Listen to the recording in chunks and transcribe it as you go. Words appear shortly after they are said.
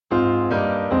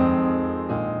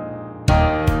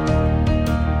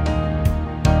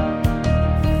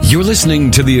You're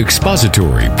listening to the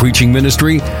expository preaching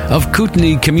ministry of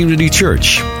Kootenai Community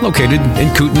Church, located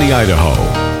in Kootenai, Idaho.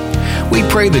 We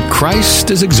pray that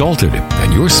Christ is exalted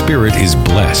and your spirit is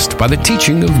blessed by the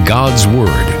teaching of God's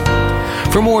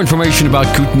Word. For more information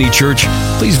about Kootenai Church,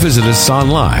 please visit us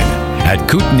online at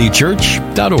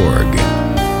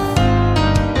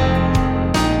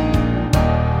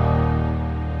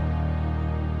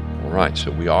kootenaichurch.org. All right,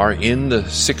 so we are in the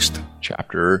 6th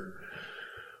chapter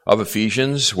of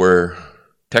Ephesians, where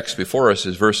text before us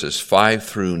is verses 5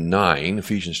 through 9,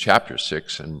 Ephesians chapter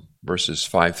 6 and verses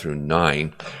 5 through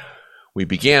 9. We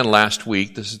began last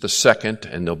week. This is the second,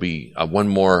 and there'll be one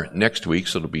more next week,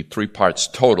 so it'll be 3 parts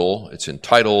total. It's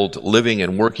entitled Living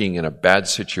and Working in a Bad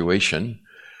Situation.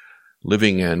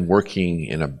 Living and Working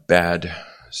in a Bad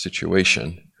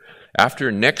Situation.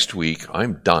 After next week,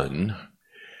 I'm done.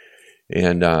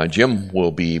 And Jim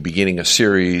will be beginning a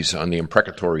series on the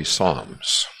imprecatory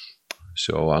Psalms.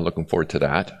 So I'm looking forward to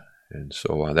that. And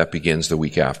so that begins the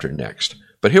week after next.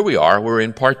 But here we are. We're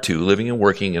in part 2, Living and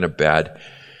Working in a Bad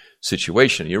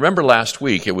Situation. You remember last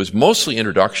week, it was mostly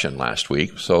introduction last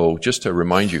week. So just to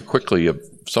remind you quickly of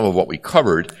some of what we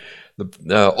covered,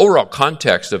 the overall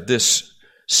context of this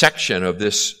section of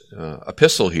this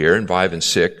epistle here in 5 and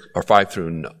 6, or 5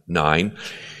 through 9,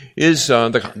 is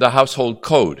the household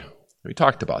code. We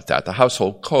talked about that, the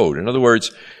household code. In other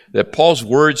words, that Paul's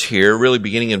words here, really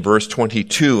beginning in verse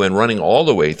 22 and running all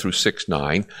the way through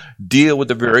 6:9, deal with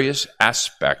the various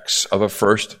aspects of a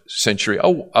first century,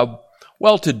 a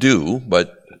well-to-do,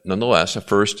 but nonetheless a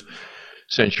first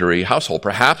century household.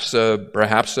 Perhaps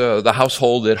the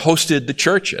household that hosted the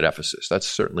church at Ephesus. That's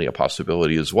certainly a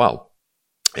possibility as well.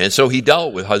 And so he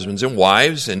dealt with husbands and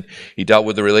wives, and he dealt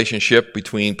with the relationship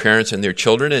between parents and their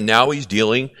children, and now he's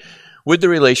dealing with the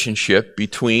relationship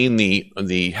between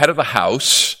the head of the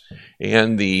house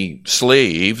and the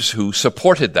slaves who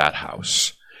supported that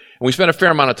house. And we spent a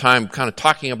fair amount of time kind of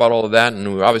talking about all of that,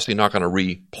 and we're obviously not going to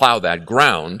re-plow that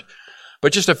ground,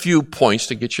 but just a few points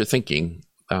to get you thinking.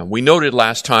 We noted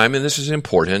last time, and this is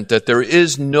important, that there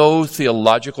is no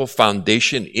theological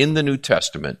foundation in the New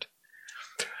Testament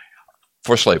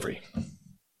for slavery.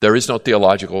 There is no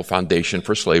theological foundation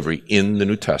for slavery in the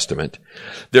New Testament.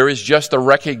 There is just a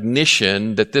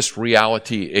recognition that this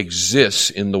reality exists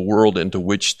in the world into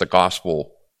which the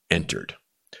gospel entered.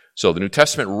 So the New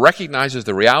Testament recognizes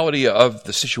the reality of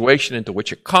the situation into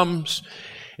which it comes,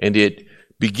 and it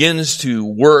begins to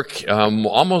work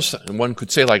almost, one could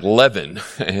say, like leaven,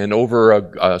 and over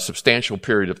a substantial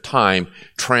period of time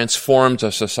transforms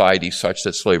a society such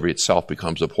that slavery itself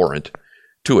becomes abhorrent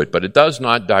to it. But it does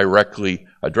not directly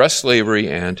address slavery,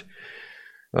 and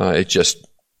it just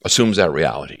assumes that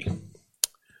reality.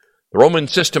 The Roman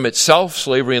system itself,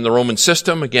 slavery in the Roman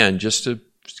system, again, just to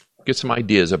get some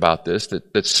ideas about this,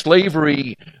 that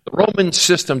slavery, the Roman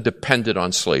system depended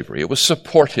on slavery. It was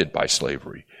supported by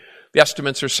slavery. The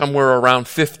estimates are somewhere around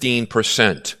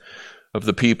 15% of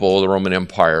the people of the Roman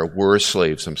Empire were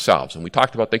slaves themselves. And we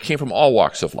talked about they came from all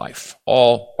walks of life.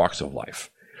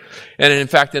 And in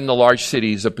fact, in the large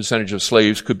cities, the percentage of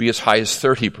slaves could be as high as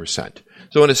 30%.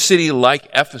 So in a city like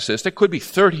Ephesus, it could be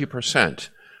 30%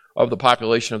 of the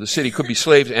population of the city could be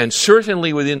slaves, and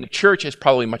certainly within the church, it's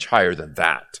probably much higher than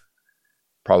that.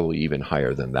 Probably even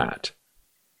higher than that.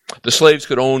 The slaves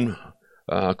could earn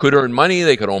money,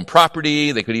 they could own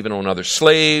property, they could even own other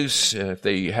slaves. If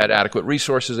they had adequate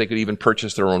resources, they could even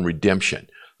purchase their own redemption.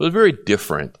 It was very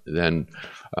different than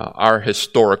our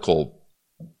historical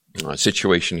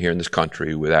situation here in this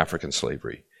country with African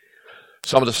slavery.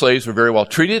 Some of the slaves were very well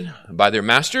treated by their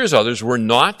masters, others were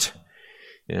not.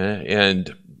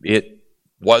 And it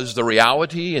was the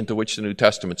reality into which the New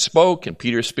Testament spoke, and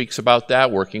Peter speaks about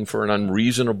that, working for an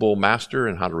unreasonable master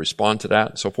and how to respond to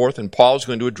that and so forth. And Paul's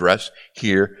going to address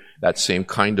here that same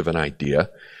kind of an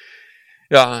idea.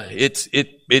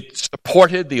 It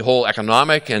supported the whole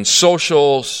economic and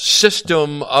social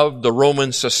system of the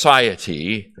Roman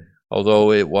society,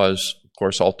 although it was, of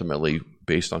course, ultimately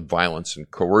based on violence and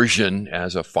coercion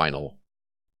as a final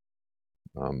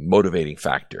motivating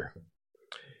factor.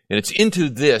 And it's into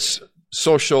this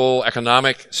social,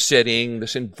 economic setting,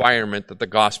 this environment, that the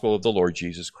gospel of the Lord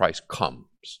Jesus Christ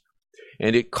comes.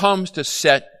 And it comes to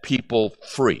set people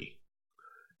free.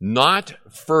 Not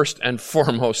first and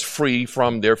foremost free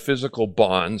from their physical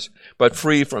bonds, but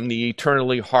free from the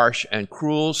eternally harsh and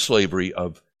cruel slavery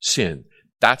of sin.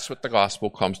 That's what the gospel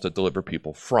comes to deliver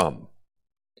people from.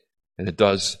 And it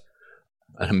does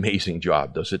an amazing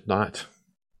job, does it not?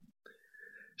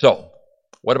 So,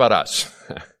 what about us?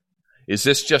 Is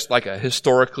this just like a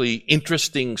historically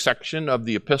interesting section of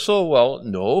the epistle? Well,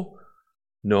 no.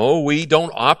 No, we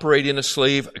don't operate in a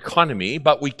slave economy,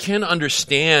 but we can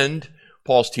understand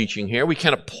Paul's teaching here. We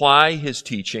can apply his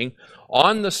teaching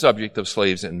on the subject of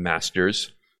slaves and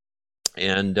masters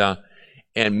and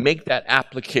make that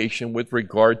application with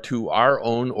regard to our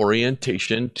own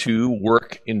orientation to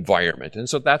work environment. And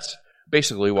so that's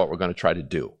basically what we're going to try to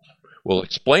do. We'll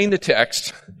explain the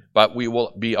text, but we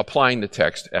will be applying the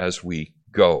text as we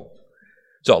go.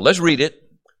 So let's read it,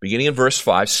 beginning in verse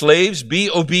 5. Slaves, be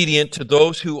obedient to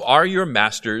those who are your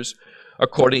masters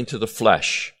according to the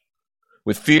flesh,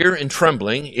 with fear and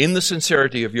trembling, in the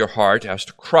sincerity of your heart as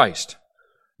to Christ,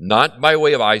 not by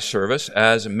way of eye service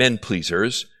as men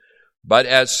pleasers, but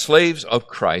as slaves of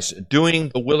Christ, doing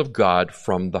the will of God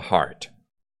from the heart.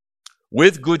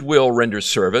 With good will render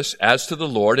service as to the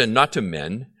Lord and not to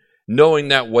men, knowing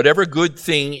that whatever good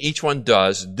thing each one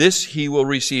does, this he will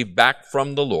receive back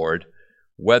from the Lord,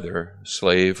 whether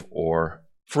slave or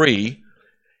free.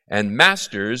 And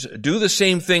masters, do the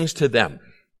same things to them,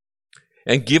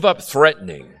 and give up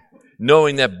threatening,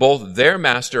 knowing that both their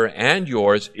master and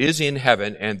yours is in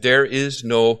heaven, and there is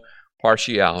no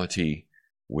partiality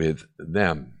with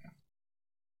them.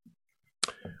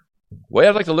 The way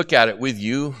I'd like to look at it with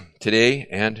you today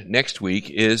and next week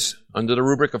is under the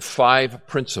rubric of 5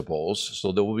 principles.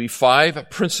 So there will be 5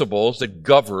 principles that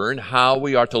govern how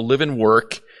we are to live and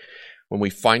work when we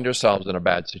find ourselves in a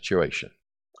bad situation.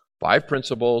 5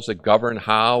 principles that govern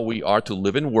how we are to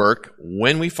live and work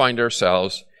when we find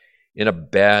ourselves in a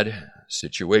bad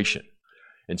situation.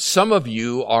 And some of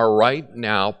you are right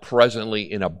now presently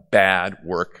in a bad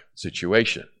work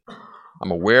situation.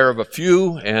 I'm aware of a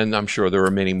few, and I'm sure there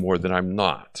are many more that I'm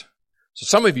not. So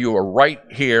some of you are right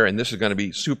here, and this is going to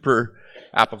be super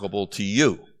applicable to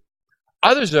you.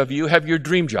 Others of you have your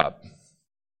dream job.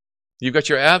 You've got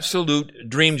your absolute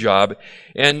dream job,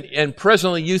 and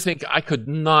presently you think, I could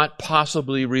not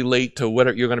possibly relate to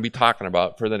what you're going to be talking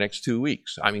about for the next 2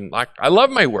 weeks. I mean, I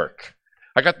love my work.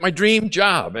 I got my dream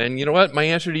job, and you know what? My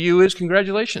answer to you is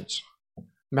congratulations.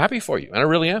 I'm happy for you, and I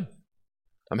really am.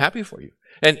 I'm happy for you.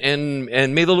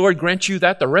 And may the Lord grant you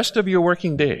that the rest of your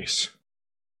working days.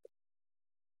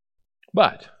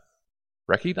 But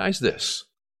recognize this.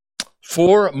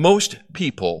 For most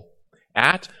people,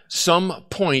 at some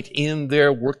point in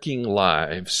their working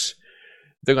lives,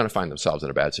 they're going to find themselves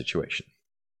in a bad situation.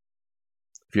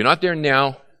 If you're not there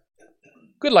now,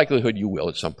 good likelihood you will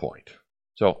at some point.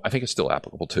 So I think it's still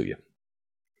applicable to you.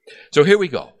 So here we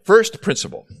go. First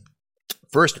principle.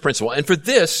 And for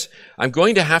this, I'm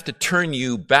going to have to turn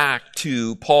you back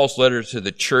to Paul's letter to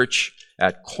the church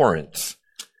at Corinth.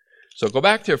 So go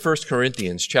back to 1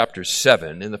 Corinthians chapter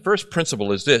 7, and the first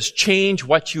principle is this: change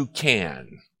what you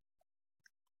can.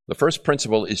 The first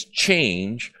principle is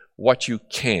change what you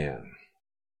can.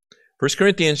 1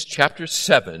 Corinthians chapter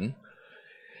 7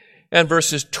 and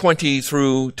verses 20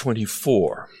 through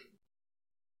 24.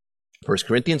 1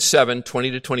 Corinthians 7,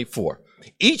 20 to 24.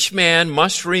 Each man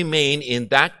must remain in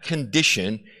that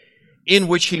condition in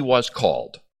which he was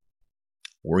called.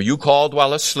 Were you called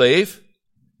while a slave?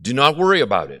 Do not worry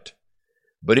about it.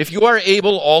 But if you are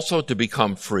able also to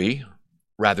become free,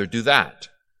 rather do that.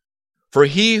 For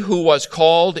he who was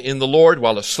called in the Lord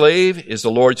while a slave is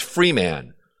the Lord's free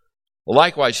man.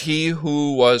 Likewise, he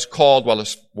who was called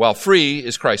while free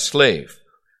is Christ's slave.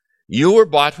 You were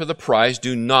bought with a price.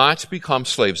 Do not become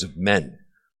slaves of men.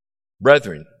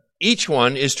 Brethren, each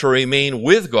one is to remain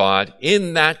with God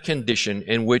in that condition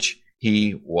in which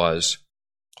he was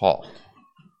called.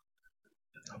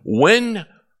 When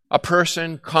a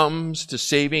person comes to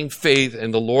saving faith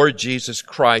in the Lord Jesus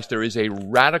Christ, there is a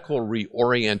radical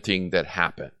reorienting that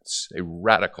happens. A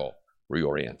radical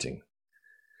reorienting.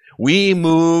 We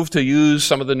move, to use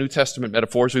some of the New Testament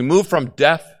metaphors, we move from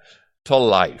death to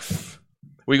life.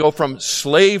 We go from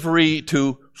slavery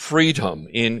to freedom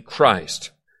in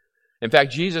Christ. In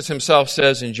fact, Jesus himself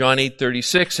says in John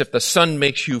 8:36, if the Son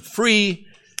makes you free,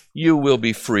 you will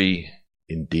be free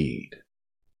indeed.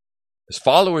 As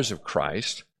followers of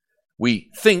Christ,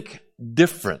 we think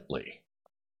differently.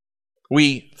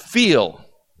 We feel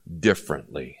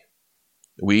differently.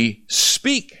 We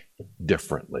speak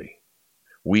differently.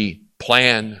 We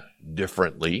plan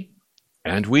differently.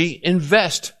 And we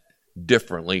invest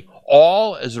differently,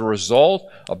 all as a result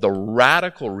of the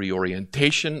radical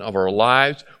reorientation of our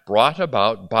lives brought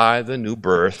about by the new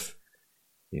birth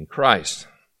in Christ.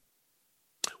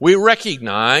 We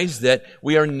recognize that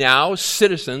we are now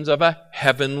citizens of a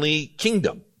heavenly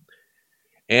kingdom.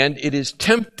 And it is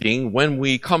tempting when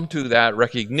we come to that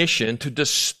recognition to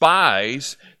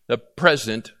despise the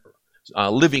present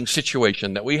living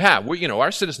situation that we have.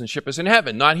 Our citizenship is in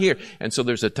heaven, not here. And so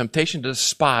there's a temptation to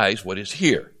despise what is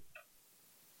here.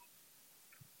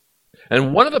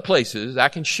 And one of the places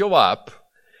that can show up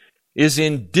is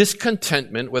in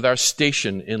discontentment with our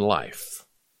station in life.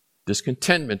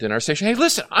 Discontentment in our station. Hey,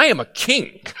 listen, I am a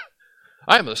king.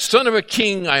 I am the son of a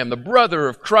king. I am the brother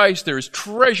of Christ. There is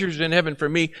treasures in heaven for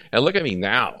me. And look at me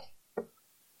now.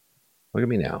 Look at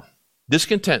me now.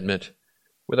 Discontentment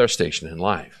with our station in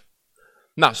life.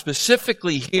 Now,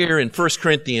 specifically here in 1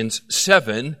 Corinthians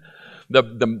 7,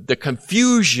 the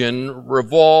confusion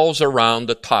revolves around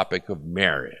the topic of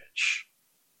marriage.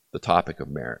 The topic of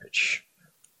marriage.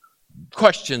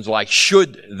 Questions like,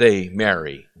 should they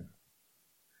marry?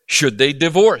 Should they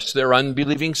divorce their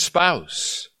unbelieving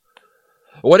spouse?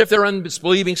 What if their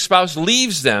unbelieving spouse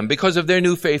leaves them because of their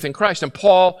new faith in Christ? And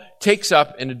Paul takes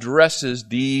up and addresses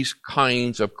these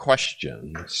kinds of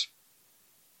questions.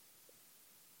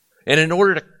 And in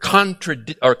order to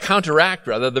counteract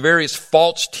the various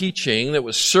false teaching that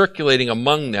was circulating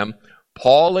among them,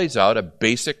 Paul lays out a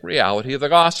basic reality of the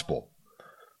gospel.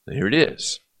 And here it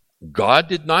is. God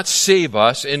did not save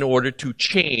us in order to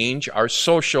change our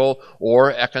social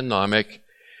or economic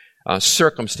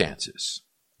circumstances.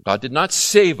 God did not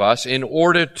save us in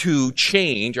order to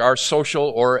change our social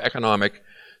or economic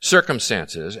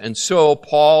circumstances. And so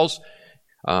Paul's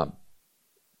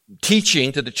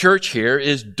teaching to the church here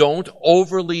is don't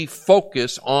overly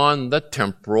focus on the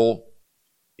temporal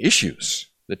issues,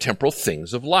 the temporal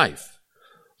things of life.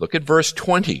 Look at verse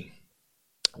 20,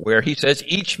 where he says,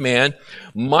 each man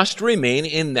must remain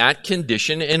in that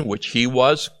condition in which he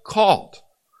was called.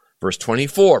 Verse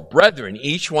 24, brethren,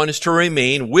 each one is to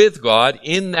remain with God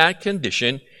in that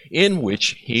condition in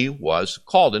which he was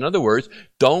called. In other words,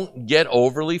 don't get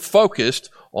overly focused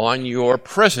on your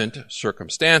present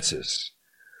circumstances.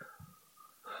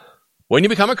 When you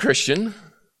become a Christian,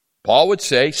 Paul would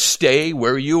say, stay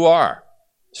where you are.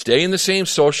 Stay in the same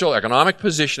social, economic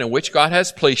position in which God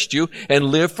has placed you and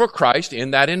live for Christ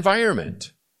in that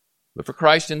environment. Live for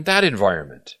Christ in that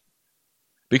environment.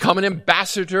 Become an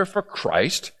ambassador for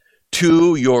Christ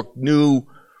to your new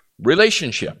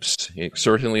relationships.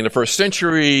 Certainly in the first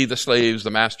century, the slaves,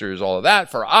 the masters, all of that.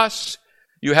 For us,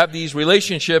 you have these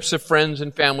relationships of friends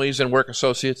and families and work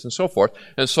associates and so forth.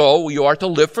 And so you are to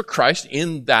live for Christ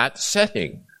in that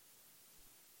setting.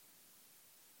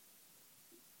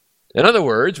 In other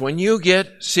words, when you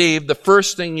get saved, the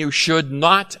first thing you should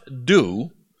not do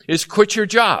is quit your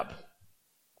job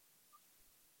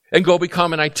and go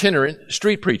become an itinerant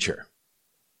street preacher.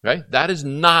 Right? That is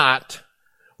not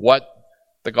what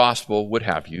the gospel would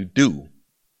have you do.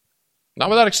 Not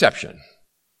without exception.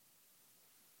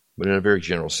 But in a very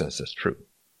general sense, that's true.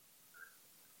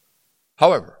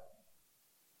 However,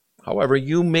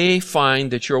 you may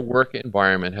find that your work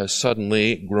environment has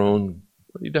suddenly grown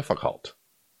pretty difficult.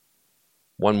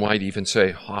 One might even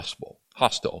say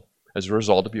hostile as a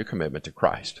result of your commitment to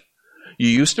Christ. You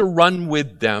used to run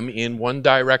with them in one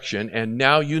direction, and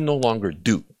now you no longer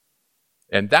do.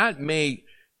 And that may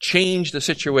change the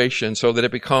situation so that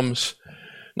it becomes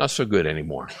not so good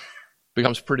anymore. It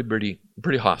becomes pretty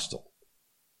hostile.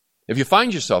 If you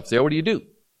find yourself there, what do you do?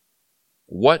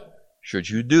 What should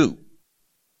you do?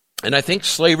 And I think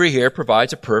slavery here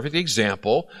provides a perfect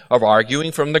example of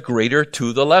arguing from the greater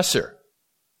to the lesser.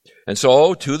 And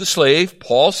so, to the slave,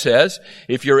 Paul says,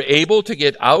 if you're able to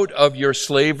get out of your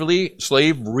slavery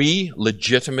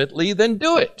legitimately, then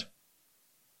do it.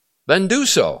 Then do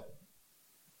so.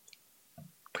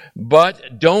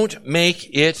 But don't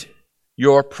make it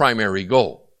your primary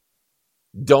goal.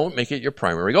 Don't make it your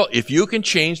primary goal. If you can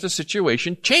change the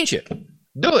situation, change it.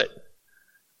 Do it.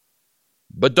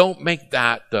 But don't make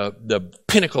that the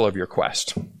pinnacle of your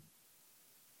quest.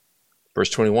 Verse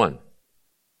 21.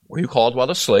 Were you called while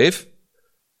a slave?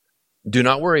 Do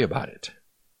not worry about it.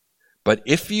 But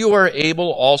if you are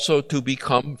able also to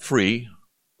become free,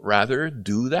 rather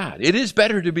do that. It is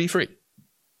better to be free.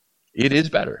 It is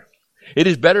better. It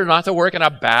is better not to work in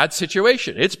a bad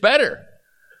situation. It's better.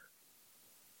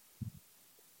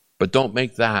 But don't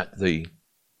make that the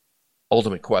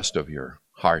ultimate quest of your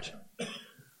heart.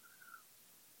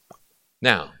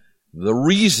 Now, the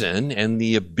reason and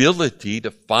the ability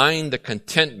to find the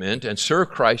contentment and serve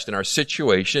Christ in our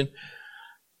situation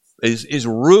is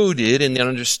rooted in the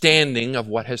understanding of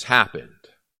what has happened.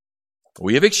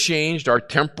 We have exchanged our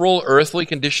temporal, earthly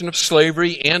condition of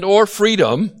slavery and or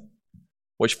freedom,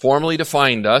 which formerly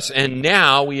defined us, and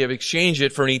now we have exchanged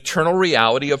it for an eternal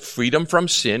reality of freedom from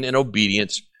sin and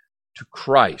obedience to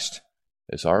Christ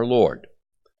as our Lord.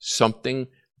 Something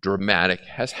dramatic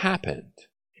has happened.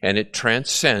 And it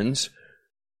transcends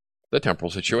the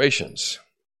temporal situations.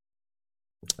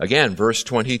 Again, verse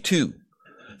 22.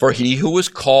 For he who was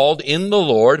called in the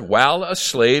Lord while a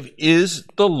slave is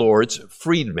the Lord's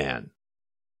freedman.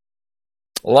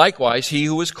 Likewise, he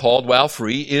who is called while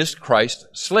free is Christ's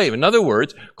slave. In other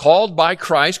words, called by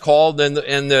Christ,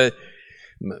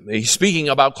 he's speaking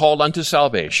about called unto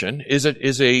salvation, is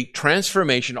a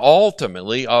transformation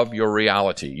ultimately of your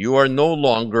reality. You are no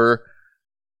longer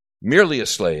merely a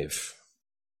slave.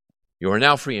 You are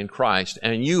now free in Christ,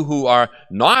 and you who are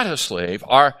not a slave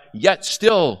are yet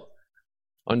still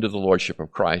under the lordship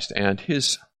of Christ and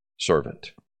his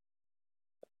servant.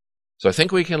 So I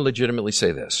think we can legitimately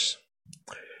say this.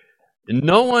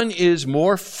 No one is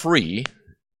more free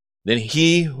than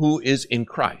he who is in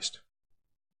Christ.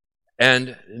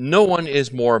 And no one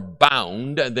is more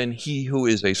bound than he who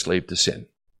is a slave to sin.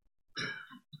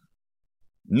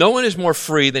 No one is more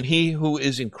free than he who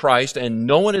is in Christ, and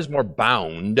no one is more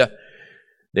bound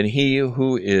than he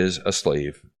who is a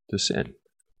slave to sin.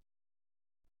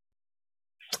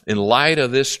 In light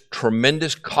of this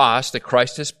tremendous cost that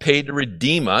Christ has paid to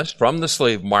redeem us from the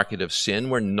slave market of sin,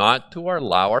 we're not to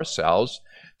allow ourselves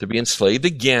to be enslaved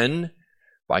again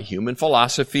by human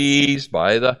philosophies,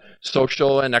 by the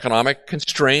social and economic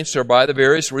constraints, or by the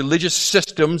various religious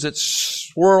systems that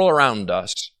swirl around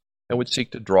us and would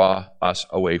seek to draw us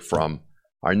away from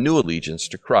our new allegiance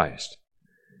to Christ.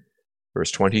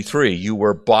 Verse 23, you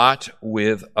were bought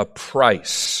with a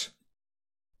price.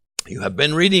 You have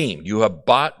been redeemed. You have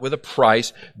bought with a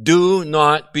price. Do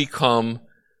not become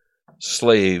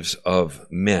slaves of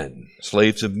men.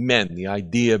 Slaves of men, the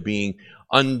idea being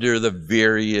under the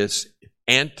various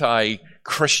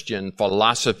anti-Christian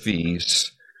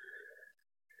philosophies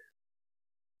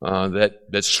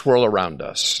that swirl around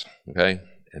us, okay,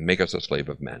 and make us a slave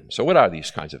of men. So what are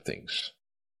these kinds of things?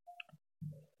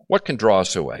 What can draw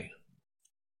us away?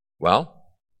 Well,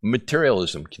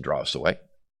 materialism can draw us away.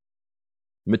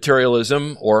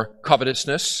 Materialism or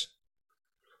covetousness.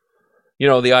 You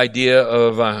know, the idea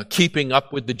of keeping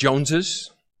up with the Joneses,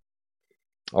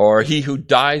 or he who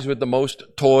dies with the most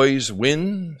toys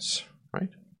wins, right?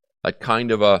 That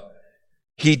kind of a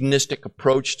hedonistic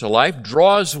approach to life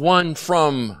draws one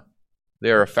from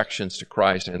their affections to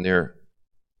Christ and their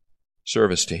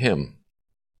service to him.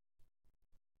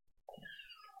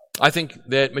 I think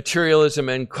that materialism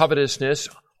and covetousness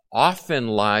often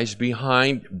lies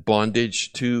behind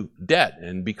bondage to debt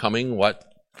and becoming what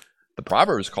the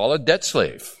Proverbs call a debt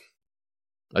slave.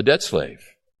 A debt slave.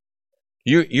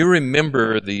 You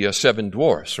remember the seven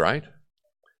dwarfs, right?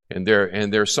 And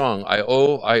their song, I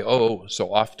owe,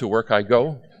 so off to work I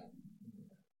go.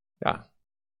 Yeah.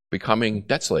 Becoming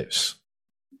debt slaves.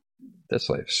 Debt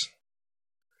slaves.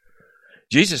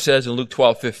 Jesus says in Luke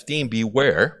 12:15,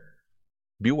 beware,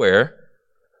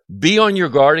 be on your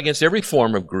guard against every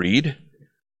form of greed,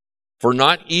 for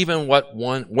not even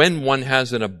when one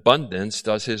has an abundance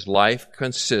does his life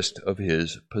consist of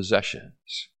his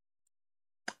possessions.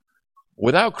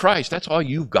 Without Christ, that's all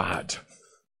you've got,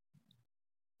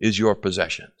 is your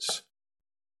possessions.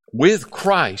 With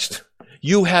Christ,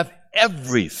 you have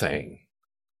everything.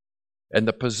 And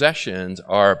the possessions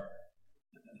are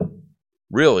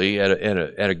really at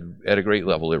a great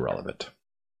level irrelevant.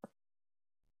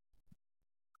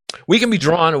 We can be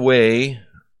drawn away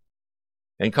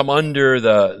and come under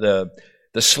the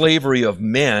slavery of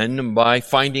men by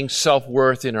finding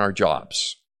self-worth in our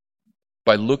jobs,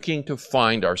 by looking to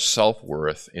find our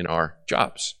self-worth in our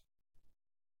jobs.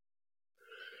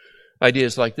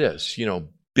 Ideas like this,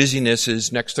 busyness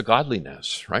is next to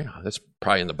godliness, right? That's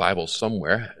probably in the Bible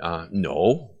somewhere.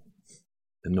 No.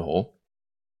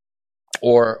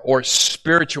 Or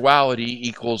spirituality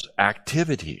equals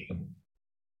activity.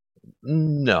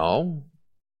 No.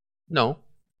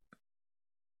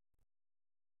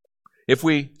 If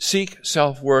we seek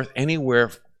self-worth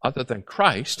anywhere other than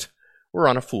Christ, we're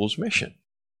on a fool's mission.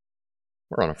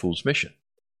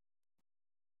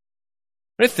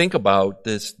 I think about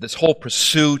this whole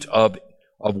pursuit of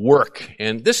work,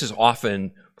 and this is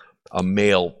often a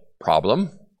male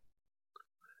problem,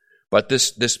 but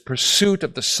this pursuit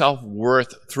of the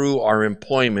self-worth through our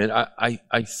employment,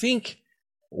 I think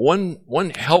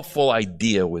one helpful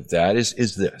idea with that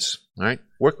is this, all right?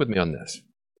 Work with me on this.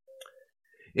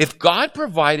 If God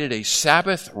provided a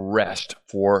Sabbath rest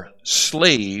for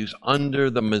slaves under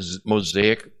the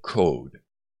Mosaic Code,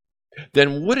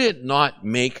 then would it not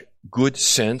make good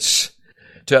sense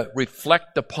to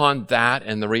reflect upon that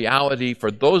and the reality for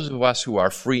those of us who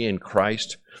are free in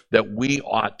Christ that we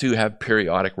ought to have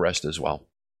periodic rest as well?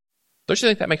 Don't you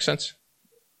think that makes sense?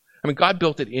 I mean, God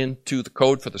built it into the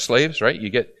code for the slaves, right? You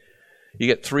get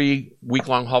 3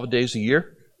 week-long holidays a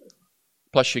year,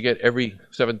 plus you get every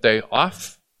 7th day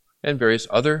off and various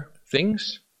other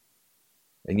things.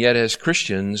 And yet as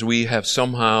Christians, we have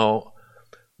somehow,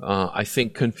 I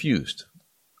think, confused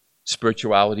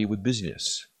spirituality with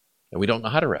busyness. And we don't know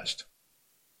how to rest.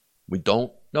 We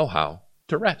don't know how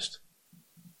to rest.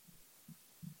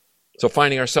 So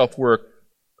finding our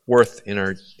self-worth in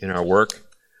our work.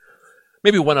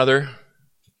 Maybe one other.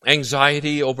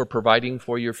 Anxiety over providing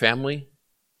for your family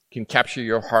can capture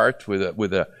your heart with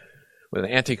an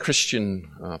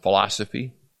anti-Christian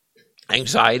philosophy.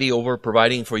 Anxiety over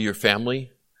providing for your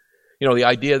family. You know, the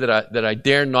idea that I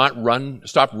dare not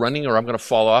stop running or I'm going to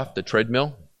fall off the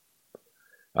treadmill.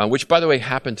 Which, by the way,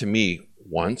 happened to me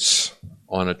once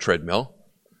on a treadmill.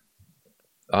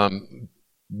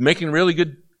 Making really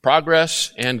good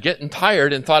progress and getting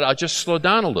tired and thought I'll just slow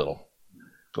down a little.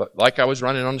 Like I was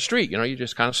running on the street. You know, you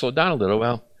just kind of slow down a little.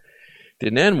 Well,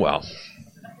 didn't end well.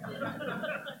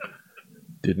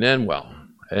 Didn't end well.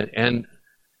 And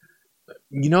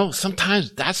you know,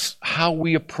 sometimes that's how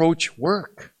we approach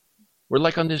work. We're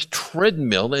like on this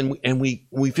treadmill and we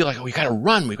feel like, oh, we got to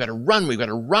run.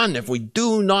 If we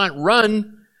do not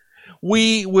run,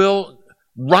 we will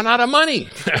run out of money.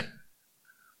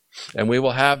 And we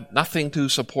will have nothing to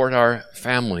support our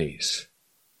families.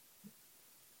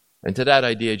 And to that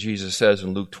idea, Jesus says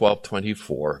in Luke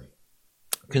 12:24,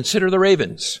 consider the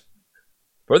ravens,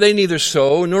 for they neither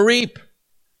sow nor reap.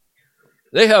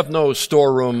 They have no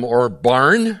storeroom or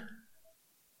barn,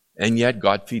 and yet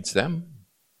God feeds them.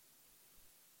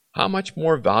 How much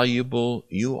more valuable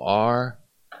you are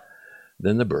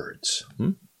than the birds.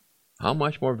 How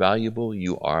much more valuable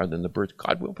you are than the birds.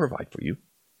 God will provide for you.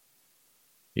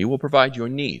 He will provide your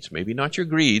needs. Maybe not your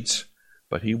greeds,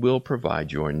 but He will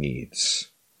provide your needs.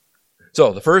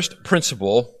 So the first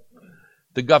principle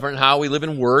to govern how we live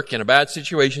and work in a bad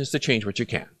situation is to change what you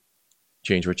can.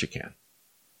 Change what you can.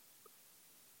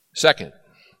 Second,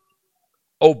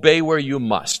 obey where you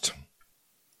must.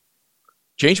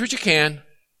 Change what you can,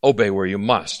 obey where you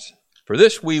must. For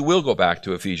this, we will go back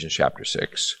to Ephesians chapter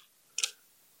 6.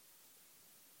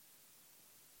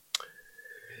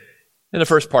 In the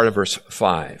first part of verse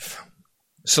 5.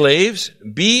 Slaves,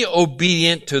 be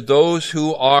obedient to those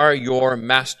who are your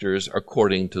masters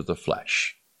according to the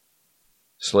flesh.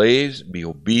 Slaves, be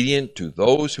obedient to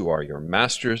those who are your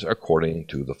masters according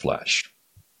to the flesh.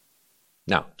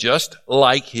 Now, just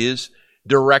like his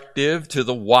directive to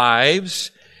the wives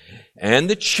and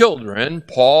the children,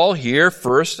 Paul here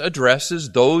first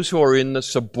addresses those who are in the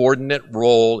subordinate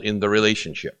role in the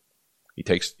relationship. He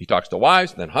talks to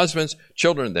wives, then husbands,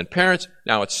 children, then parents.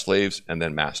 Now it's slaves and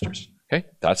then masters. Okay?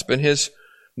 That's been his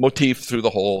motif through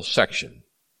the whole section.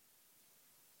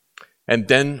 And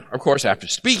then, of course, after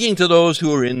speaking to those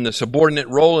who are in the subordinate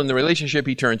role in the relationship,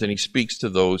 he turns and he speaks to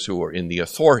those who are in the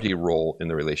authority role in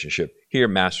the relationship. Here,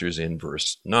 masters in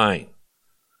verse 9.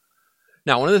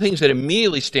 Now, one of the things that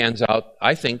immediately stands out,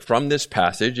 I think, from this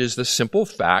passage is the simple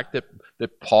fact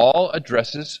that Paul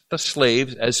addresses the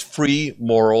slaves as free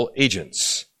moral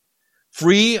agents.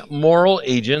 Free moral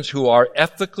agents who are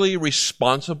ethically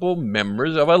responsible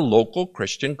members of a local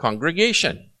Christian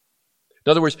congregation. In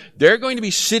other words, they're going to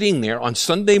be sitting there on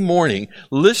Sunday morning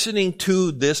listening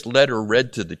to this letter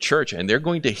read to the church, and they're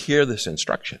going to hear this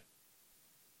instruction.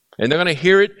 And they're going to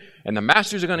hear it, and the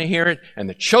masters are going to hear it, and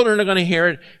the children are going to hear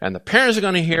it, and the parents are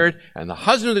going to hear it, and the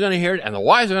husbands are going to hear it, and the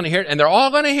wives are going to hear it, and they're all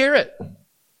going to hear it.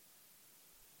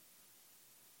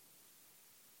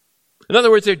 In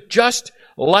other words, they're just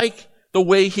like the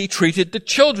way he treated the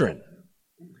children.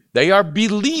 They are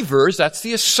believers, that's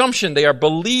the assumption. They are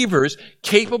believers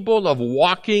capable of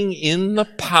walking in the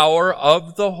power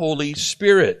of the Holy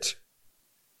Spirit.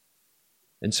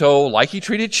 And so, like he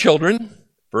treated children,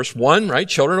 verse 1, right?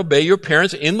 Children, obey your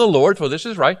parents in the Lord, for this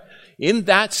is right. In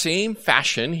that same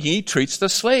fashion, he treats the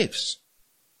slaves.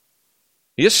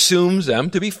 He assumes them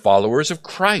to be followers of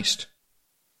Christ.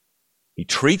 He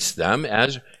treats them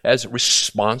as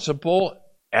responsible,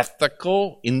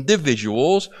 ethical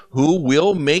individuals who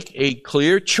will make a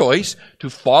clear choice to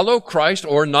follow Christ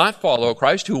or not follow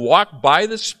Christ, who walk by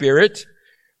the Spirit,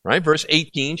 right? Verse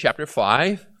 18, chapter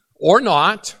 5, or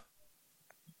not,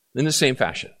 in the same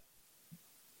fashion.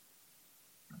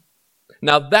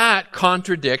 Now that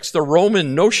contradicts the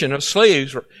Roman notion of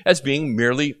slaves as being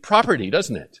merely property,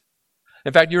 doesn't it?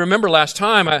 In fact, you remember last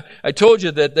time I told you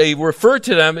that they referred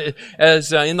to them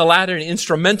as, in the Latin,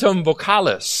 instrumentum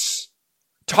vocalis,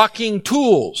 talking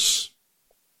tools.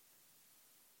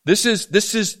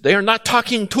 They are not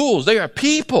talking tools. They are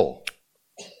people.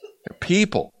 They're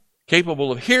people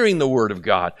capable of hearing the Word of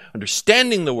God,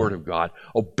 understanding the Word of God,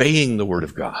 obeying the Word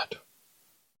of God.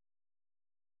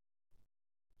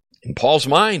 In Paul's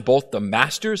mind, both the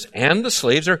masters and the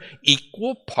slaves are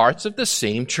equal parts of the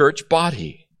same church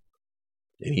body.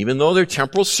 And even though their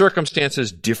temporal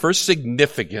circumstances differ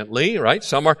significantly, right?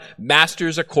 Some are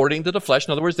masters according to the flesh.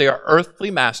 In other words, they are earthly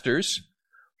masters.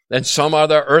 And some are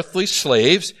the earthly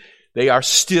slaves. They are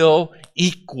still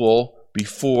equal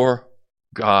before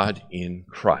God in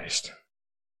Christ.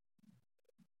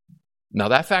 Now,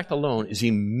 that fact alone is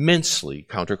immensely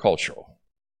countercultural.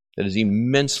 It is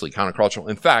immensely countercultural.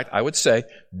 In fact, I would say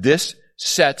this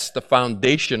sets the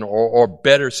foundation, or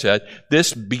better said,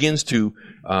 this begins to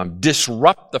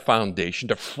disrupt the foundation,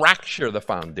 to fracture the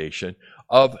foundation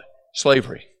of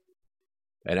slavery.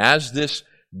 And as this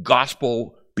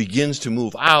gospel begins to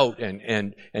move out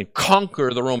and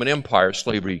conquer the Roman Empire,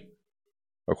 slavery,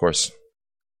 of course,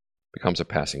 becomes a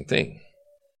passing thing.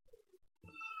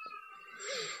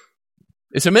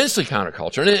 It's immensely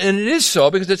counterculture, and it is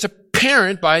so because it's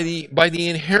apparent by the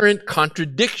inherent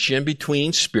contradiction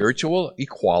between spiritual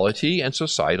equality and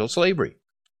societal slavery.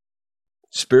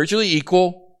 Spiritually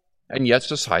equal, and yet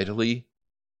societally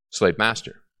slave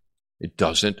master. It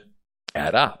doesn't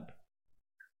add up.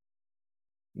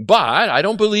 But I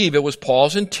don't believe it was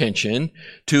Paul's intention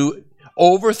to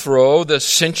overthrow the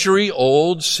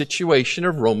century-old situation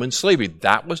of Roman slavery.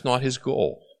 That was not his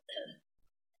goal.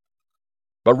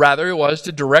 But rather it was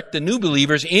to direct the new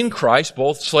believers in Christ,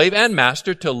 both slave and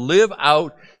master, to live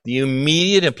out the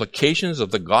immediate implications of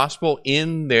the gospel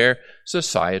in their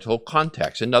societal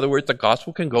context. In other words, the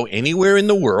gospel can go anywhere in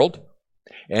the world,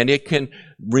 and it can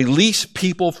release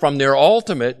people from their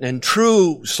ultimate and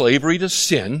true slavery to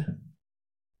sin,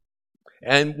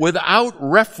 and without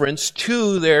reference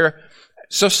to their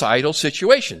societal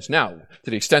situations. Now, to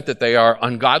the extent that they are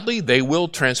ungodly, they will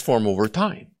transform over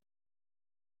time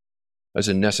as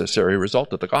a necessary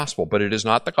result of the gospel. But it is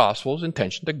not the gospel's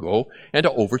intention to go and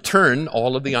to overturn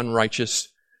all of the unrighteous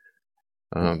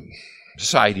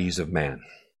societies of man.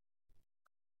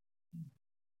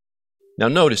 Now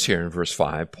notice here in verse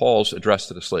 5, Paul's address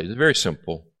to the slaves is very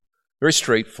simple, very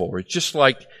straightforward, just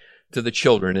like to the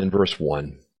children in verse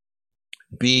 1.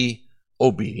 Be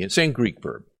obedient. Same Greek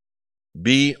verb.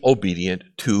 Be obedient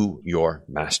to your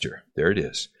master. There it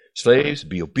is. Slaves,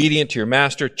 be obedient to your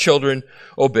master. Children,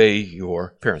 obey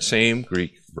your parents. Same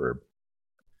Greek verb.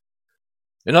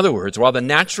 In other words, while the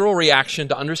natural reaction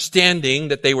to understanding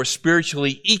that they were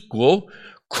spiritually equal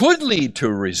could lead to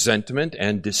resentment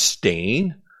and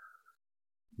disdain,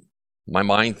 my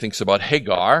mind thinks about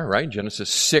Hagar, right? Genesis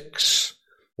 6.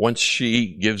 Once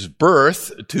she gives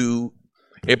birth to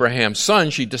Abraham's son,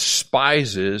 she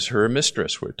despises her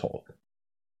mistress, we're told.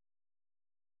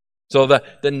 So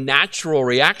the natural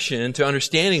reaction to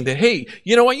understanding that, hey,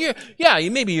 you know what,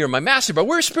 maybe you're my master, but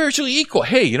we're spiritually equal.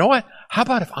 Hey, you know what? How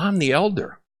about if I'm the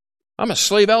elder? I'm a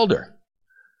slave elder.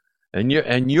 And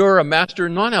you're a master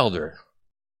non-elder.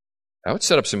 That would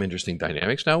set up some interesting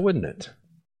dynamics now, wouldn't it?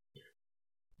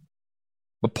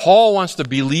 But Paul wants the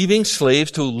believing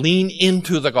slaves to lean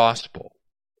into the gospel.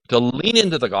 To lean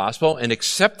into the gospel and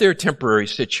accept their temporary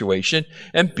situation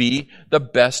and be the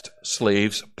best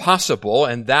slaves possible.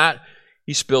 And that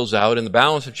he spills out in the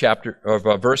balance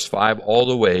of verse 5 all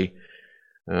the way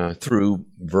through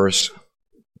verse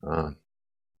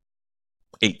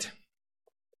 8.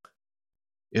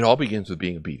 It all begins with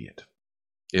being obedient.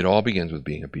 It all begins with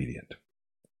being obedient.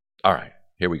 All right,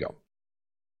 here we go.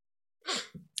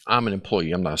 I'm an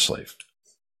employee. I'm not a slave.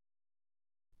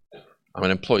 I'm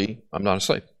an employee. I'm not a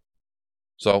slave.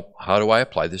 So how do I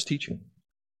apply this teaching?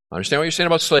 I understand what you're saying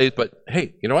about slaves, but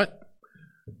hey, you know what?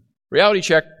 Reality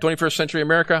check, 21st century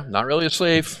America, not really a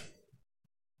slave.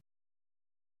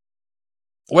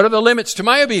 What are the limits to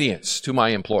my obedience to my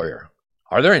employer?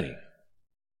 Are there any?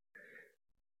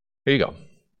 Here you go.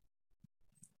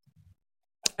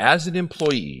 As an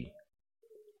employee,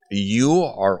 you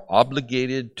are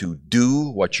obligated to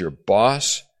do what your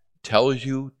boss tells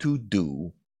you to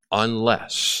do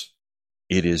unless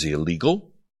it is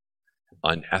illegal,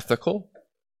 unethical,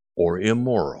 or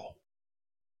immoral.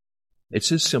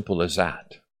 It's as simple as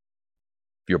that.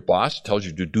 If your boss tells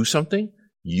you to do something,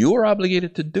 you are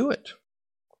obligated to do it,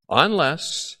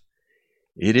 unless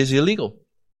it is illegal,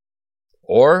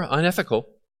 or unethical,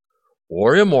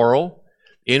 or immoral,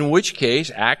 in which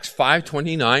case Acts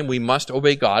 5:29, we must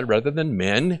obey God rather than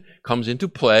men, comes into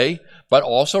play, but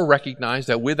also recognize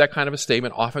that with that kind of a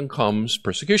statement often comes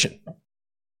persecution.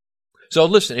 So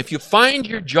listen, if you find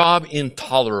your job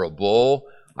intolerable,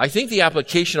 I think the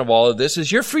application of all of this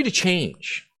is you're free to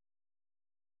change.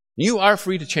 You are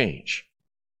free to change.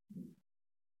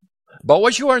 But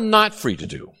what you are not free to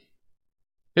do,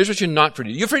 here's what you're not free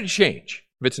to do. You're free to change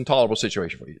if it's an intolerable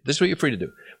situation for you. This is what you're free to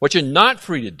do. What you're not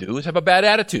free to do is have a bad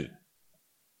attitude.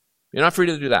 You're not free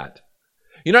to do that.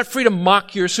 You're not free to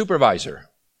mock your supervisor.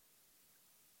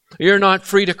 You're not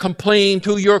free to complain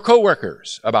to your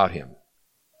coworkers about him.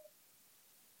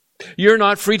 You're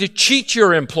not free to cheat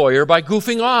your employer by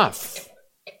goofing off,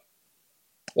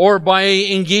 or by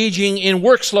engaging in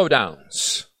work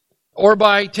slowdowns, or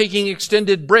by taking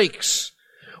extended breaks,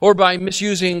 or by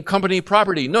misusing company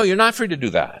property. No, you're not free to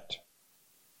do that.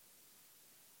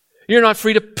 You're not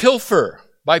free to pilfer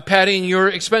by padding your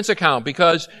expense account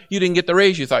because you didn't get the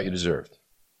raise you thought you deserved.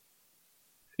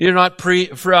 You're not free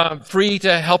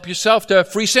to help yourself to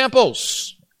free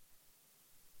samples.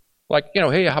 Like,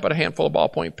 hey, how about a handful of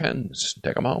ballpoint pens?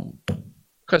 Take them home.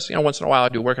 Because, once in a while I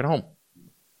do work at home.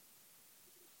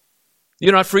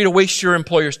 You're not free to waste your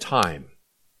employer's time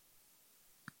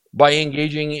by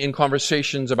engaging in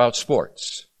conversations about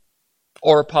sports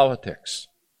or politics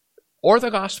or the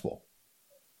gospel.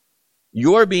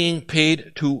 You're being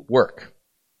paid to work.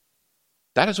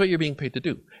 That is what you're being paid to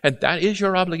do. And that is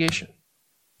your obligation.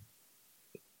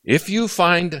 If you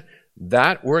find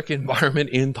that work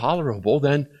environment intolerable,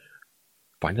 then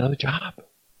find another job.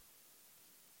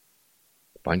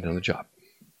 Find another job.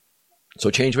 So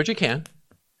change what you can.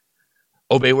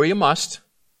 Obey where you must.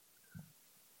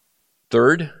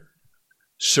 Third,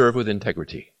 serve with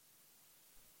integrity.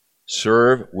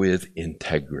 Serve with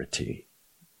integrity.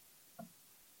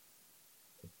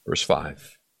 Verse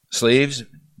 5. Slaves,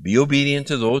 be obedient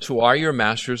to those who are your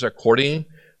masters according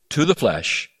to the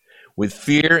flesh, with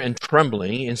fear and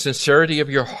trembling, in sincerity of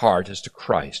your heart as to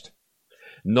Christ,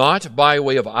 not by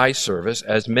way of eye service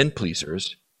as men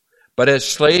pleasers, but as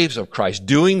slaves of Christ,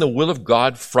 doing the will of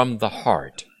God from the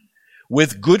heart.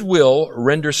 With good will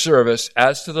render service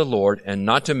as to the Lord and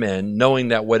not to men, knowing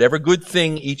that whatever good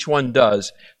thing each one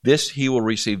does, this he will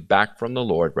receive back from the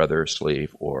Lord, whether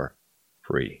slave or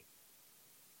free.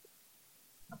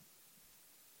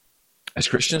 As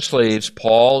Christian slaves,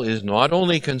 Paul is not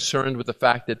only concerned with the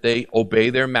fact that they obey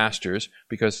their masters,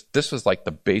 because this was like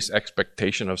the base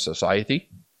expectation of society,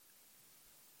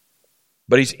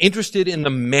 but he's interested in the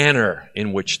manner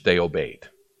in which they obeyed.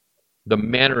 The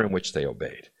manner in which they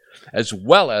obeyed, as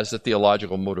well as the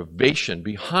theological motivation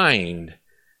behind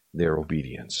their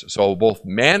obedience. So both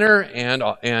manner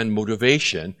and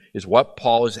motivation is what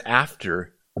Paul is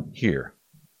after here.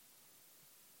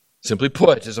 Simply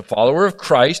put, as a follower of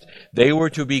Christ, they were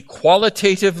to be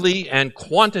qualitatively and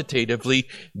quantitatively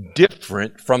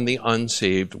different from the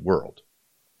unsaved world.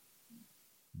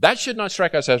 That should not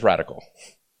strike us as radical.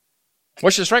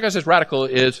 What should strike us as radical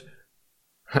is,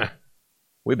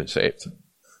 we've been saved.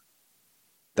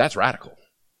 That's radical.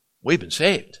 We've been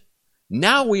saved.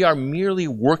 Now we are merely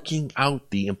working out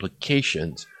the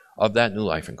implications of that new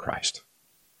life in Christ.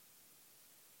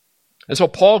 And so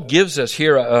Paul gives us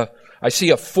here I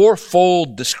see a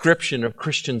fourfold description of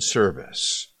Christian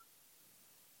service.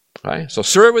 Right? So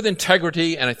serve with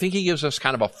integrity, and I think he gives us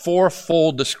kind of a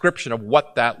fourfold description of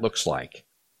what that looks like.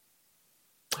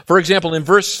 For example, in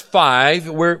verse 5,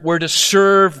 we're to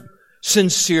serve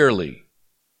sincerely.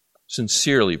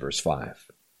 Sincerely, verse 5.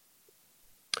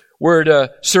 We're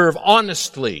to serve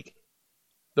honestly.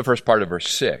 The first part of verse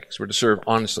 6. We're to serve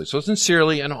honestly. So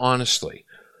sincerely and honestly.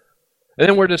 And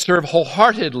then we're to serve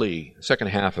wholeheartedly, the second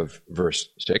half of verse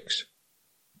 6.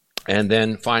 And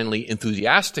then finally,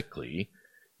 enthusiastically,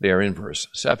 there in verse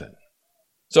 7.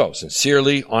 So,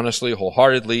 sincerely, honestly,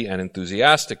 wholeheartedly, and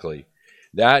enthusiastically.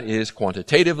 That is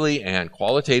quantitatively and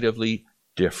qualitatively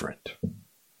different.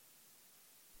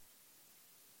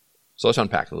 So let's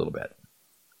unpack a little bit.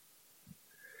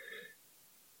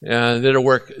 They're to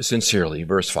work sincerely,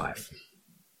 verse 5.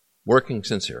 Working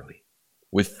sincerely.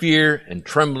 With fear and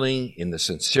trembling in the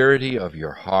sincerity of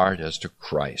your heart as to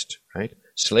Christ, right?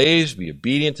 Slaves, be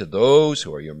obedient to those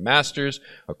who are your masters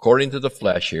according to the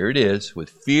flesh. Here it is, with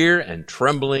fear and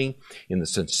trembling in the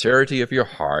sincerity of your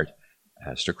heart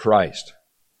as to Christ.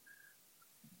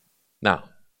 Now,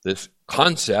 this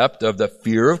concept of the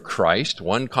fear of Christ,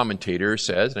 one commentator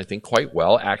says, and I think quite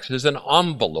well, acts as an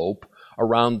envelope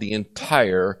around the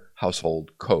entire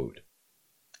household code.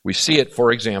 We see it,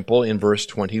 for example, in verse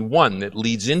 21 that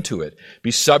leads into it. Be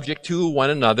subject to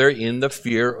one another in the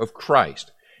fear of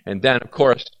Christ. And then, of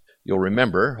course, you'll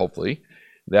remember, hopefully,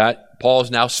 that Paul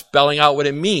is now spelling out what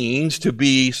it means to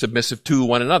be submissive to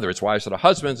one another. It's wives to the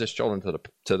husbands, it's children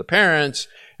to the parents,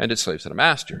 and it's slaves to the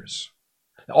masters.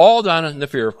 All done in the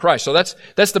fear of Christ. So that's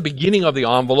the beginning of the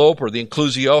envelope, or the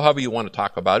inclusio, however you want to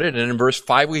talk about it. And in verse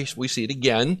 5, we see it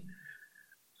again,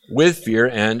 with fear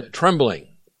and trembling.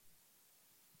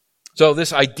 So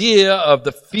this idea of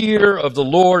the fear of the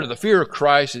Lord, or the fear of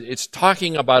Christ, it's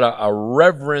talking about a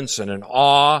reverence and an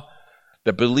awe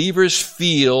that believers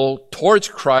feel towards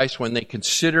Christ when they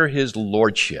consider his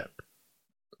lordship,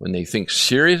 when they think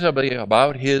seriously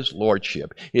about his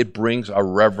lordship, it brings a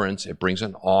reverence, it brings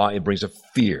an awe, it brings a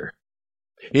fear.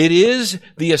 It is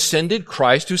the ascended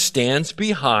Christ who stands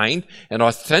behind and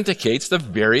authenticates the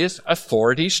various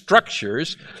authority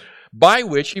structures by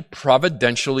which he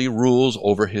providentially rules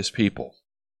over his people.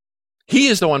 He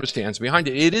is the one who stands behind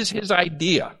it. It is his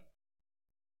idea.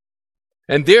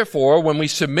 And therefore, when we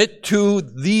submit to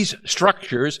these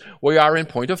structures, we are in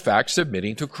point of fact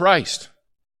submitting to Christ.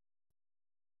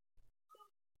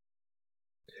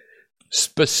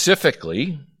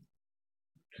 Specifically,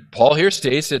 Paul here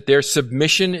states that their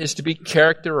submission is to be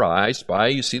characterized by,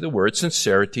 you see the word,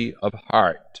 sincerity of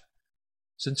heart.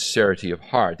 Sincerity of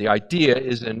heart. The idea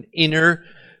is an inner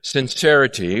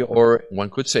sincerity, or one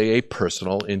could say a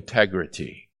personal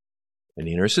integrity. An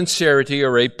inner sincerity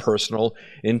or a personal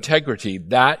integrity.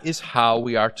 That is how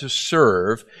we are to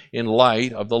serve in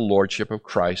light of the lordship of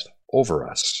Christ over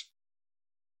us.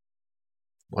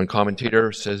 One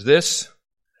commentator says this: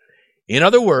 in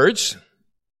other words,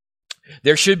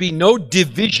 there should be no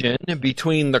division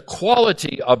between the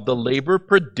quality of the labor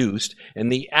produced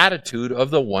and the attitude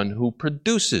of the one who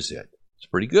produces it. It's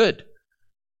pretty good.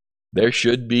 There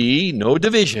should be no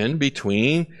division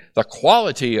between the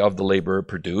quality of the labor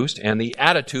produced and the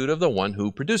attitude of the one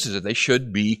who produces it. They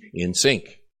should be in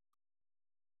sync.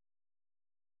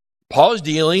 Paul is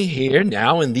dealing here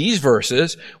now in these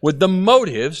verses with the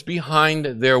motives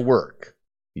behind their work.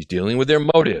 He's dealing with their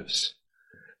motives.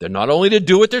 They're not only to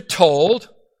do what they're told,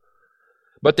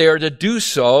 but they are to do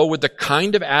so with the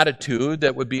kind of attitude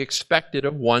that would be expected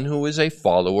of one who is a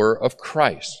follower of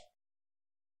Christ.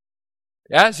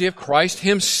 As if Christ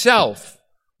himself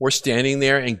were standing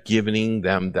there and giving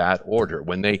them that order.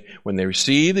 When they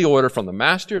receive the order from the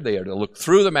master, they are to look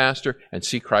through the master and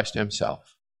see Christ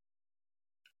himself.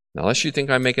 Now, unless you think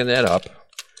I'm making that up,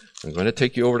 I'm going to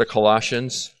take you over to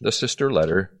Colossians, the sister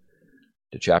letter,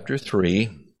 to chapter 3,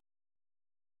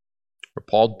 where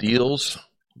Paul deals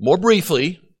more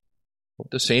briefly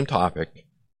with the same topic.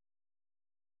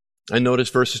 And notice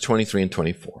verses 23 and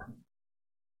 24.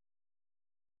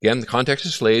 Again, the context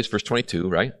is slaves, verse 22,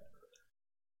 right?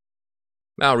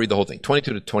 Now I'll read the whole thing,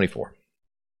 22 to 24.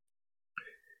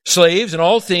 Slaves, in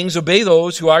all things obey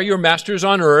those who are your masters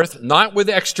on earth, not with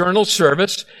external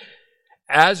service,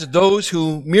 as those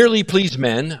who merely please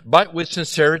men, but with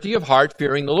sincerity of heart,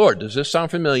 fearing the Lord. Does this sound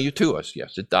familiar to us?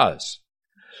 Yes, it does.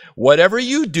 Whatever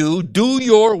you do, do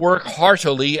your work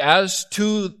heartily as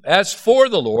for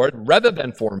the Lord rather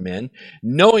than for men,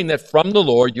 knowing that from the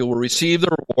Lord you will receive the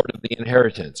reward of the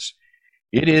inheritance.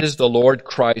 It is the Lord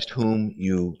Christ whom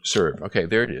you serve. Okay,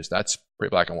 there it is. That's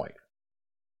pretty black and white.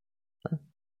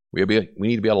 We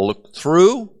need to be able to look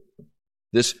through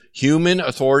this human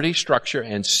authority structure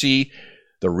and see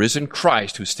the risen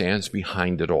Christ who stands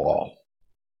behind it all.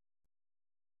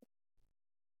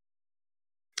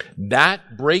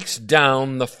 That breaks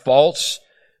down the false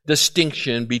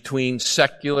distinction between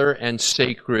secular and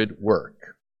sacred work.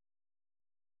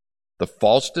 The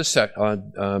false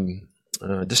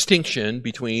distinction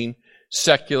between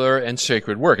secular and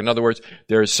sacred work. In other words,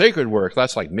 there is sacred work,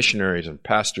 that's like missionaries and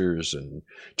pastors and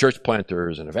church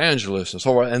planters and evangelists and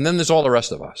so on, and then there's all the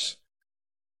rest of us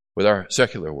with our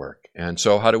secular work. And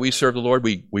so how do we serve the Lord?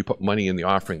 We put money in the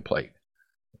offering plate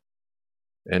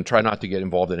and try not to get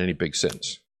involved in any big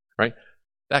sins. Right?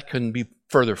 That couldn't be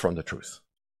further from the truth.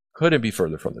 Couldn't be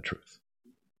further from the truth.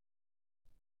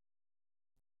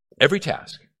 Every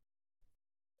task,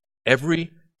 and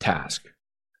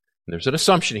there's an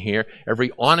assumption here,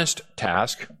 every honest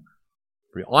task,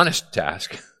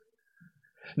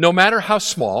 no matter how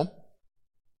small,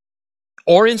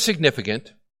 or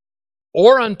insignificant,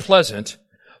 or unpleasant,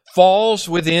 falls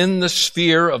within the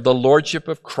sphere of the lordship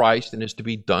of Christ and is to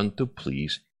be done to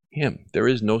please Him. There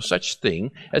is no such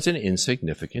thing as an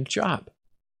insignificant job.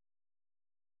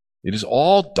 It is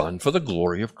all done for the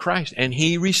glory of Christ. And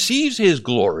He receives His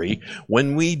glory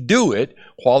when we do it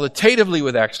qualitatively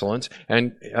with excellence,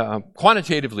 and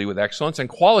quantitatively with excellence, and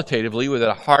qualitatively with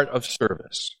a heart of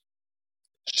service.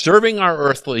 Serving our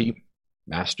earthly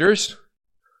masters,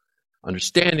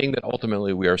 understanding that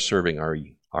ultimately we are serving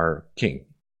our King.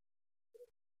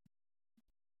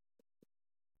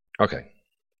 Okay.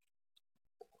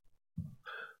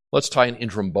 Let's tie an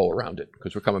interim bow around it,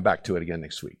 because we're coming back to it again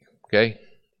next week. Okay?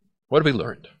 What have we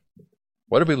learned?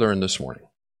 What have we learned this morning?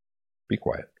 Be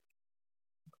quiet.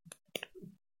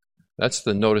 That's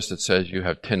the notice that says you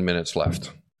have 10 minutes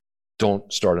left.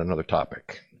 Don't start another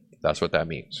topic. That's what that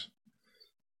means.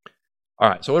 All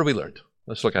right, so what have we learned?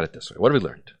 Let's look at it this way. What have we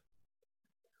learned?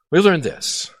 We learned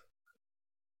this.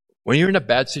 When you're in a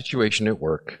bad situation at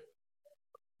work,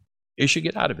 you should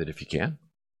get out of it if you can.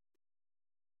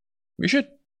 You should.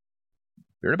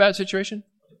 If you're in a bad situation,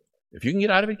 if you can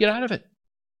get out of it, get out of it.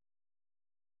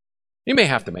 You may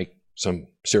have to make some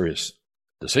serious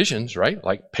decisions, right?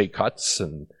 Like pay cuts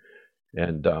and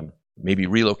maybe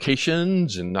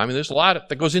relocations. And I mean, there's a lot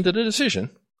that goes into the decision.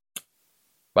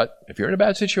 But if you're in a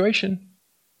bad situation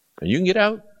and you can get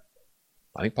out,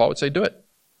 I think Paul would say do it.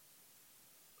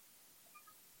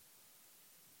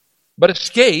 But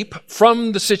escape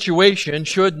from the situation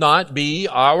should not be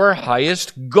our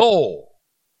highest goal,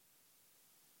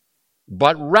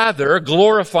 but rather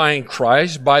glorifying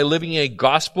Christ by living a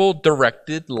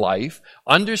gospel-directed life,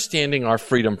 understanding our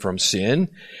freedom from sin,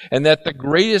 and that the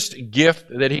greatest gift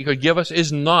that he could give us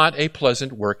is not a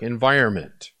pleasant work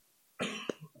environment.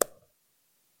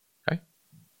 Okay?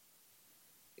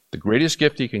 The greatest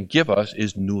gift he can give us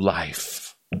is new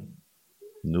life.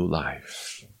 New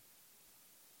life.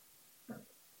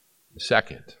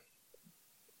 Second,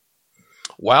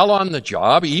 while on the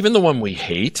job, even the one we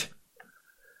hate,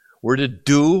 we're to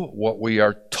do what we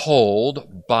are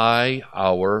told by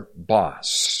our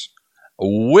boss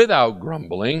without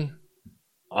grumbling,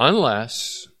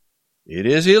 unless it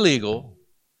is illegal,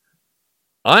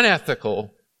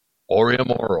 unethical, or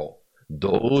immoral.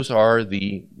 Those are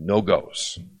the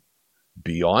no-goes.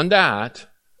 Beyond that,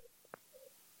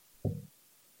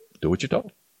 do what you're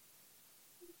told.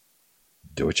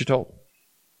 Do what you're told.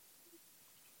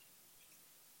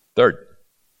 Third,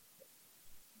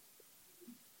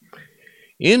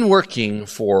 in working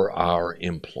for our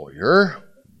employer,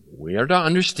 we are to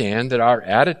understand that our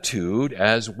attitude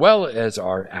as well as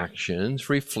our actions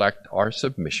reflect our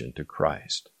submission to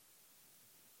Christ.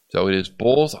 So it is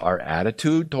both our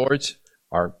attitude towards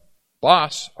our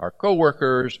boss, our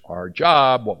coworkers, our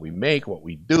job, what we make, what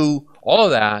we do, all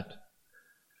of that,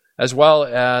 as well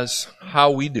as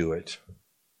how we do it,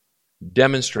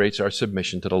 demonstrates our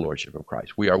submission to the Lordship of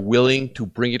Christ. We are willing to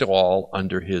bring it all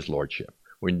under His Lordship.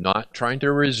 We're not trying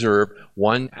to reserve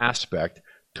one aspect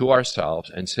to ourselves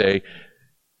and say,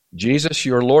 Jesus,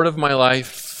 you're Lord of my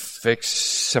life,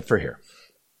 except for here.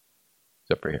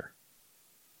 Except for here.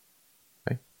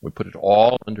 Okay? We put it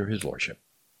all under His Lordship.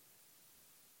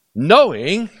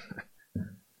 Knowing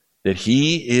that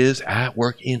He is at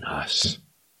work in us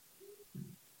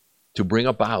to bring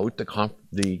about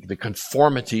the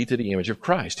conformity to the image of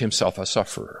Christ, Himself a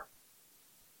sufferer.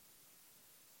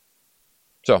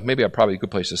 So maybe probably a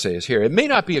good place to say is here. It may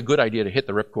not be a good idea to hit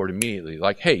the ripcord immediately.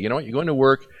 Like, hey, you know what? You're going to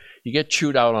work, you get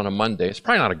chewed out on a Monday. It's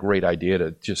probably not a great idea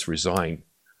to just resign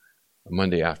a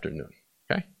Monday afternoon.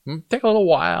 Okay? Take a little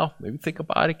while. Maybe think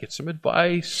about it. Get some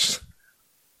advice.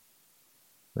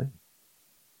 Right?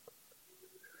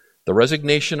 The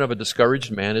resignation of a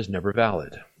discouraged man is never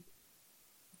valid.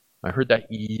 I heard that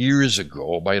years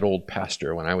ago by an old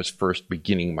pastor when I was first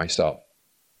beginning myself.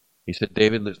 He said,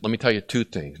 David, let me tell you two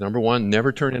things. Number one,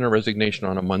 never turn in a resignation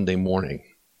on a Monday morning,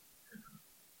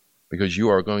 because you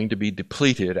are going to be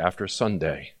depleted after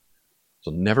Sunday.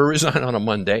 So never resign on a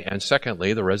Monday. And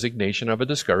secondly, the resignation of a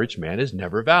discouraged man is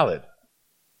never valid.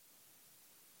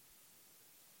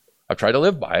 I've tried to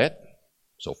live by it.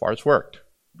 So far it's worked.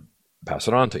 Pass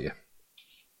it on to you.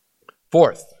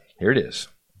 Fourth, here it is.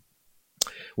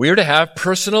 We are to have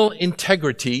personal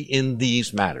integrity in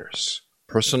these matters.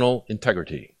 Personal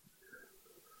integrity.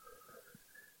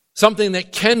 Something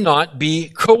that cannot be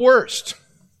coerced.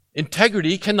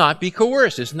 Integrity cannot be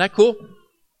coerced. Isn't that cool?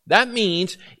 That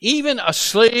means even a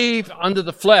slave under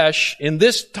the flesh in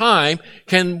this time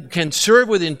can serve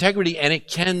with integrity, and it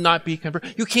cannot be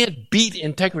converted. You can't beat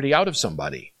integrity out of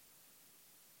somebody.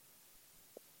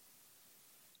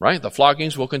 Right? The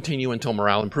floggings will continue until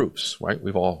morale improves. Right?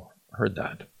 We've all heard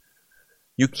that.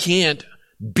 You can't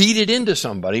beat it into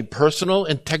somebody. Personal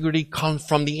integrity comes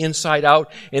from the inside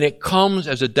out, and it comes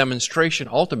as a demonstration,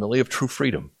 ultimately, of true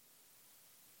freedom.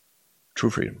 True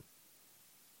freedom.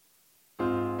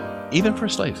 Even for a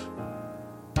slave.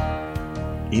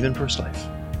 Even for a slave.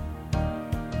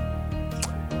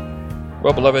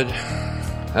 Well, beloved,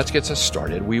 that gets us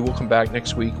started. We will come back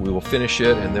next week. We will finish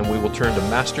it, and then we will turn to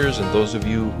masters and those of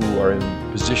you who are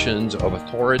in positions of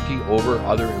authority over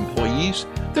other employees.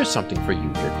 There's something for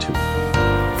you here, too.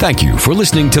 Thank you for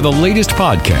listening to the latest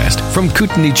podcast from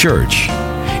Kootenai Church.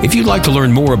 If you'd like to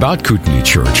learn more about Kootenai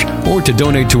Church or to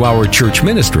donate to our church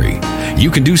ministry,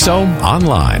 you can do so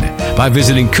online by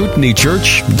visiting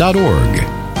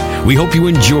kootenaichurch.org. We hope you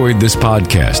enjoyed this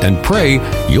podcast and pray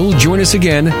you'll join us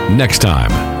again next time.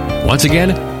 Once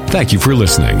again, thank you for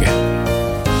listening.